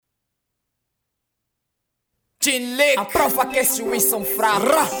A prova que esses Wii são fracos.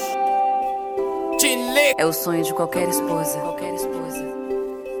 É o sonho de qualquer esposa.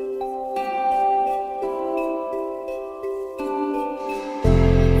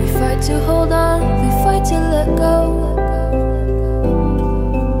 We fight to hold on, we fight to let go.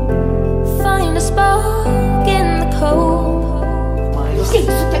 Find a spark in the cold. Que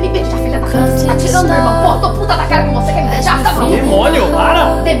isso? Quer me beijar, filha da puta? Você tá tirando, meu irmão? Pô, tô puta da cara com você, quer me beijar? Tá maluco? Demônio,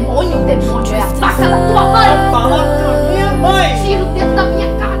 para! Demônio, é a faca da tua mãe! Fala pra minha mãe! Tira o dedo da minha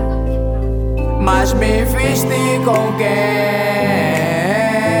cara! Mas me viste com quem?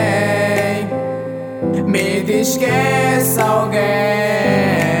 Me diz que és alguém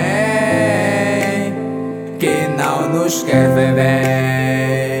que não nos quer ver bem.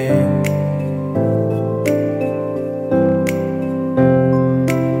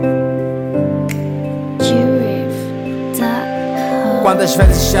 Quantas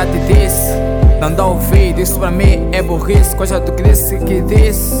vezes já te disse, não dá ouvido, isso pra mim é burrice. Coisa do que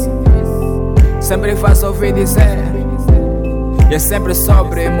disse, sempre faz ouvir dizer. E é sempre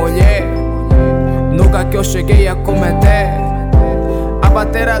sobre mulher. Nunca que eu cheguei a cometer, a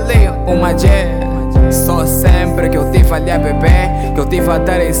bater ali uma jé. Só sempre que eu tive ali a beber, que eu tive a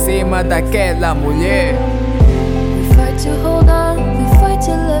dar em cima daquela mulher. We fight to hold on, we fight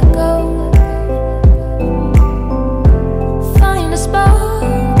to let go. Find a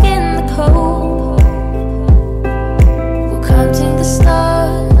spark in the cold. We're counting the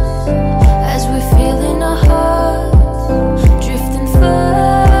stars as we feel in our hearts, drifting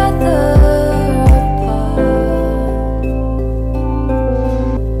further apart.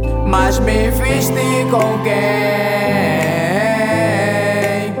 Mas me viste com quem?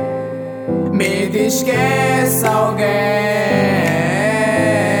 Me diz que és alguém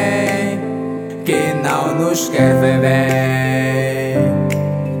que não nos quer ver bem.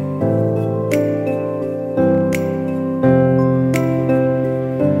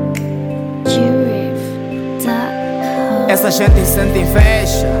 Essa gente sente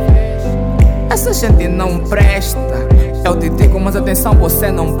inveja, essa gente não presta. Eu te digo, mas atenção,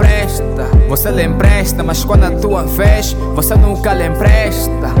 você não presta. Você lhe empresta, mas quando a tua vez, você nunca lhe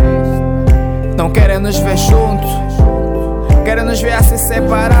empresta. Não querem nos ver juntos, querem nos ver a se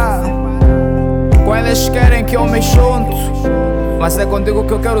separar. Com eles querem que eu me junto, mas é contigo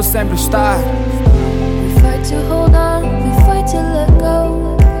que eu quero sempre estar. We fight to hold on, we fight to let go.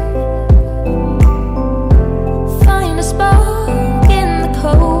 Find a spark in the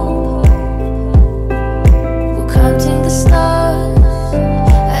cold. We're counting the stars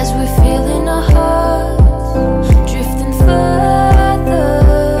as we feel in our hearts, drifting further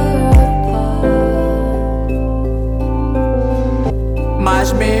apart.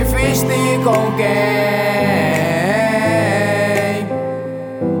 Mas me viste com quem?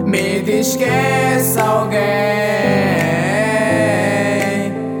 Me diz que és alguém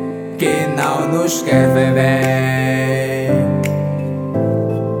que não nos quer ver bem.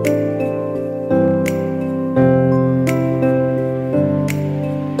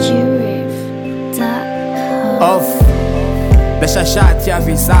 Ouve, deixa já te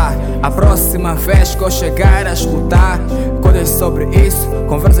avisar. A próxima vez que eu chegar a escutar coisas sobre isso,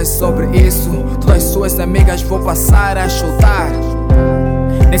 conversas sobre isso, todas as suas amigas vou passar a chutar.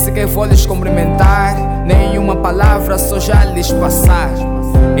 Nem sequer vou lhes cumprimentar, nenhuma palavra só já lhes passar.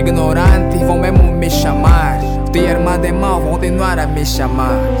 Ignorante vão mesmo me chamar, de armado em mão vão continuar a me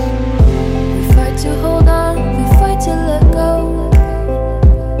chamar. We fight to hold on, we fight to let go.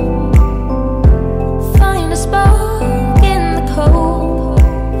 Find a spark in the cold.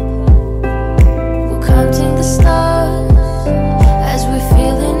 We're counting the stars as we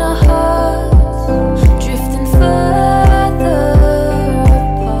feel in our hearts, drifting further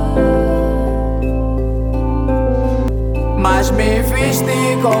apart. Mas me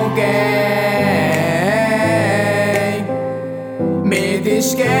viste com quem? Me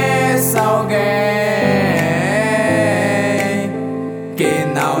diz que és alguém que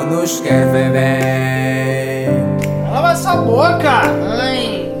não nos quer ver bem. Lava essa boca!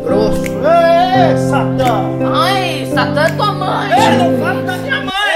 Ai, grosso! Ei, Satã! Ai, Satã é tua mãe! Ei, não fala da minha